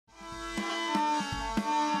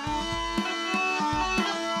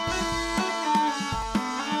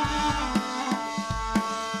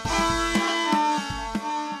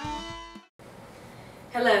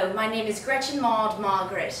my name is Gretchen Maud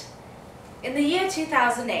Margaret. In the year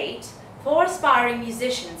 2008, 4 aspiring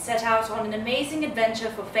musicians set out on an amazing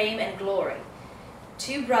adventure for fame and glory.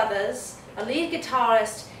 2 brothers, a lead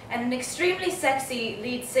guitarist, and an extremely sexy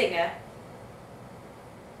lead singer.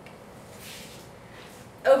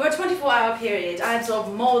 Over a 24-hour period, I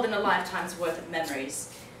absorbed more than a lifetime's worth of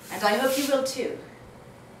memories, and I hope you will too.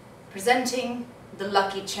 Presenting the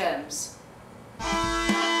Lucky Cherms.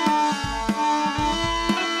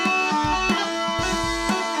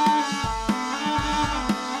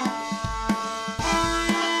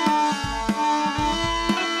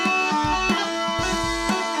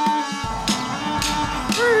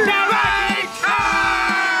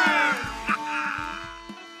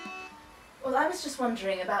 Well, I was just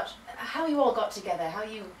wondering about how you all got together,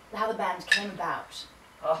 how the band came about.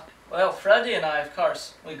 Well, Freddie and I, of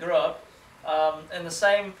course, we grew up in the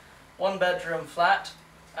same one-bedroom flat,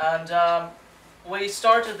 and we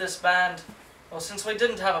started this band, well, since we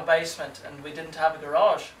didn't have a basement and we didn't have a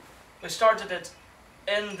garage, we started it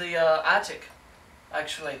in the attic,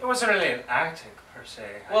 actually. It wasn't really an attic per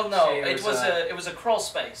se. Well, no, it was a crawl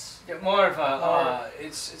space. Yeah, more of a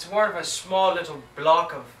it's more of a small little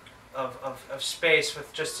block of space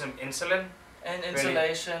with just some insulation. And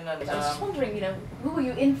insulation, and I was just wondering, who were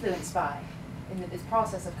you influenced by in this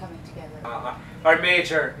process of coming together? Our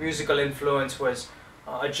major musical influence was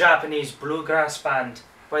a Japanese bluegrass band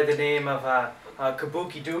by the name of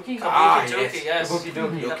Kabuki Dookie. Kabuki Dookie, yes. Kabuki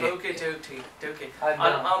Dookie. Kabuki Dookie.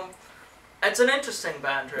 It's an interesting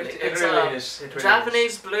band, really. It really is. It really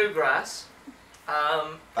Japanese bluegrass. It's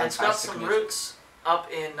got Fantastic some music. roots up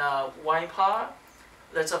in Waipa.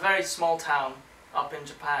 That's a very small town up in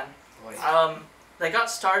Japan. They got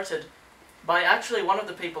started by actually one of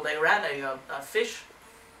the people. They ran a fish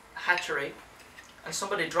hatchery, and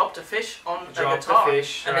somebody dropped a fish on a guitar, and it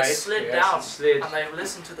slid down, and they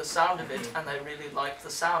listened to the sound of it, and they really liked the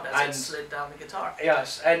sound as it slid down the guitar.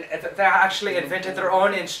 Yes, and they actually invented their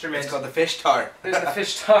own instrument. It's called the fish tar. The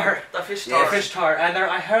fish tar. The fish tar. The fish tar, and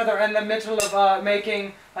I heard they're in the middle of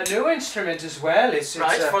making a new instrument as well. It's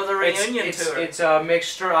for the reunion tour. It's a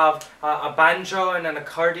mixture of a banjo and an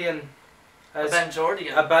accordion. A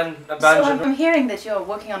banjordion. A banjo. So I'm hearing that you're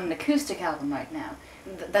working on an acoustic album right now.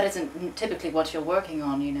 That isn't typically what you're working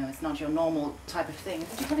on, it's not your normal type of thing.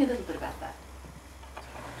 Could you tell me a little bit about that?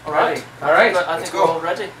 Alright. Alright. I think we're all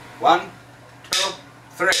ready. 1, 2,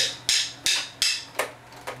 3.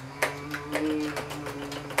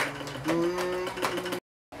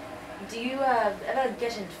 Do you ever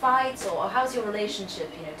get in fights, or how's your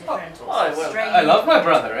relationship, different or strange? I love my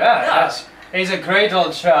brother, yes. He's a great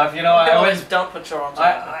old chap, I always don't put your arms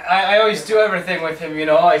around him. I always do everything with him,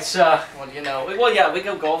 it's Well, yeah, we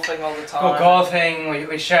go golfing all the time. Go golfing,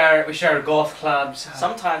 we share golf clubs.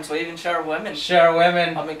 Sometimes we even share women. Share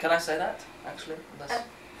women. I mean, can I say that, actually?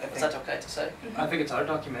 Is that okay to say? I think it's our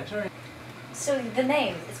documentary. So the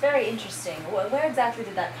name, it's very interesting. Where exactly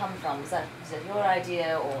did that come from? Was it your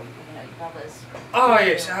idea, or your brother's? Oh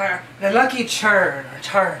yes, the Lucky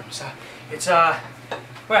Charms. It's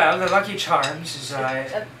well, the Lucky Charms is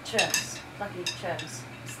Cherms. Lucky Cherms.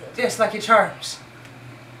 Yes, Lucky Charms.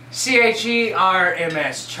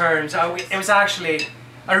 CHERMS, Cherms. It was actually,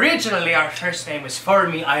 originally our first name was For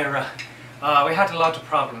Me Ira. We had a lot of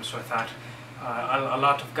problems with that. A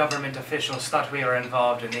lot of government officials thought we were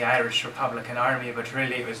involved in the Irish Republican Army, but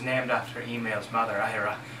really it was named after Email's mother,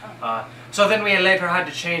 Ira. So then we later had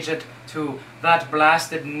to change it to That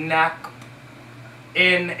Blasted Knack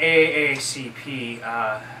NAACP.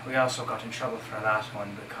 We also got in trouble for that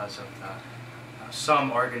one because of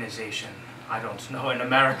some organization, I don't know, in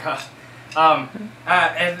America.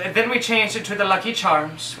 And then we changed it to the Lucky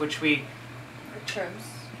Charms, which we... Charms?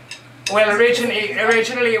 Well,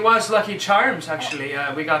 originally it was Lucky Charms, actually.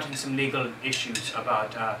 We got in some legal issues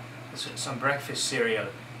about some breakfast cereal.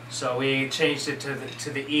 So we changed it to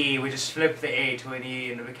the E. We just flipped the A to an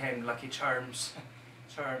E, and it became Lucky Charms.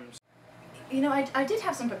 Charms. I did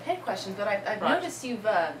have some prepared questions, but I've noticed you've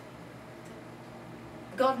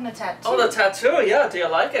gotten a tattoo. Oh, the tattoo, yeah. Do you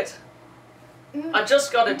like it? I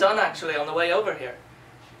just got it done, actually, on the way over here.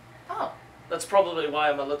 Oh. That's probably why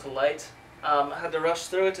I'm a little late. I had to rush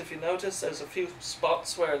through it. If you notice, there's a few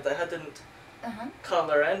spots where the head didn't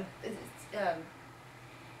colour in.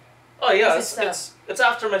 Oh yeah, it's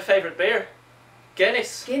after my favourite beer,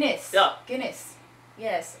 Guinness. Guinness. Yeah. Guinness.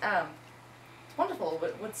 Yes. It's wonderful.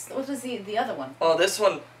 What was the other one? Oh, this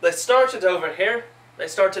one. They started over here. They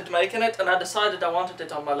started making it, and I decided I wanted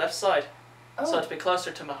it on my left side, so it'd be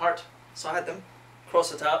closer to my heart. So I had them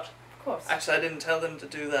cross it out. Of course. Actually, I didn't tell them to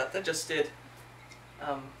do that. They just did.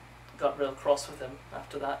 Got real cross with him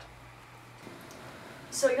after that.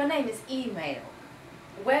 So your name is Email.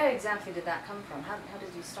 Where exactly did that come from? How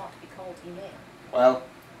did you start to be called Email? Well,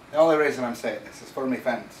 the only reason I'm saying this is for me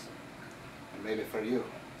fans. And maybe for you.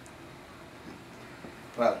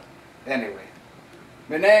 Well, anyway.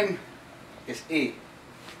 My name is E.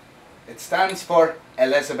 It stands for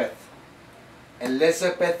Elizabeth.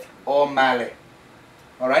 Elizabeth O'Malley.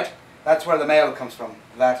 Alright? That's where the male comes from.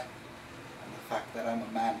 That and the fact that I'm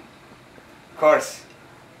a man. Of course,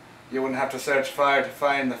 you wouldn't have to search far to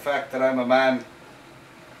find the fact that I'm a man.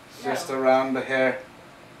 It's just No. around the hair.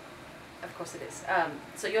 Of course it is.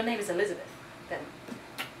 So your name is Elizabeth, then?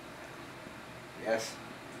 Yes.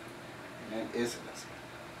 My name is Elizabeth.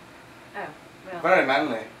 Oh, well. Very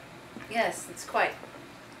manly. Yes, it's quite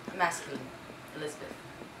masculine, Elizabeth.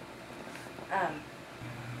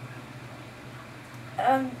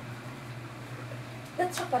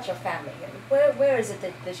 Let's talk about your family. Where is it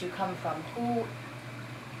that you come from?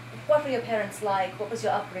 What were your parents like? What was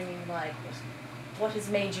your upbringing like? What has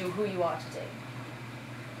made you who you are today?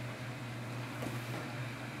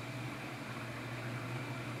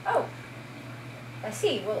 Oh, I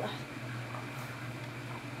see. Well,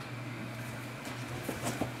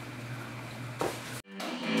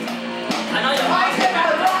 I know you're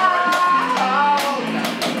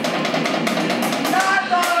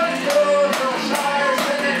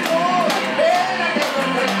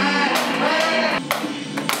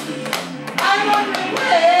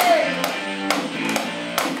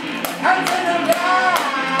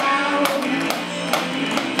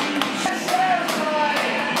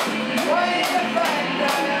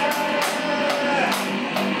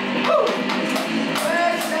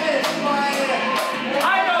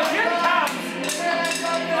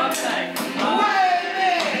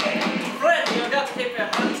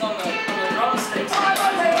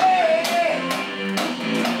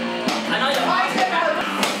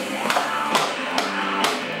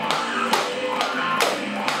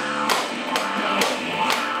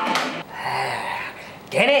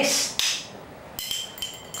Dennis!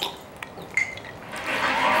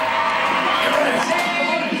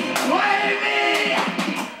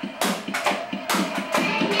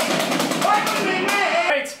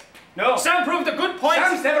 No. Sam proved a good point.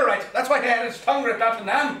 Sam's never right. That's why he had his tongue ripped out in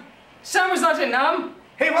Nam. Sam was not in Nam.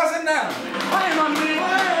 He wasn't Nam. I'm on my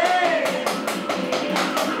way.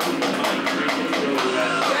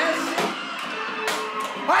 Yes.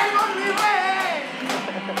 I'm on my way.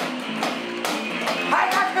 I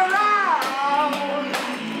got the round.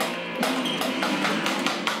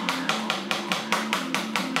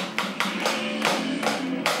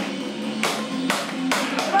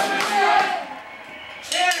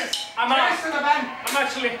 Cheers. I'm out. Cheers to the band. I'm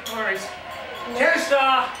actually worried. Cheers.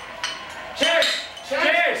 Cheers! Cheers.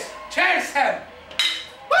 Cheers! Cheers, Sam.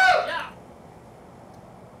 Woo! Yeah.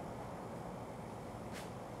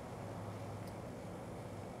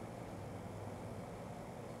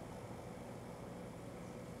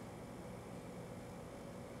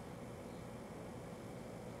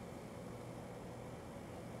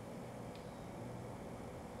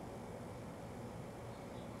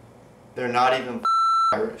 They're not even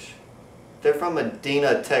Irish. They're from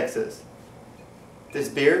Medina, Texas. This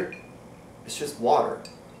beer, it's just water.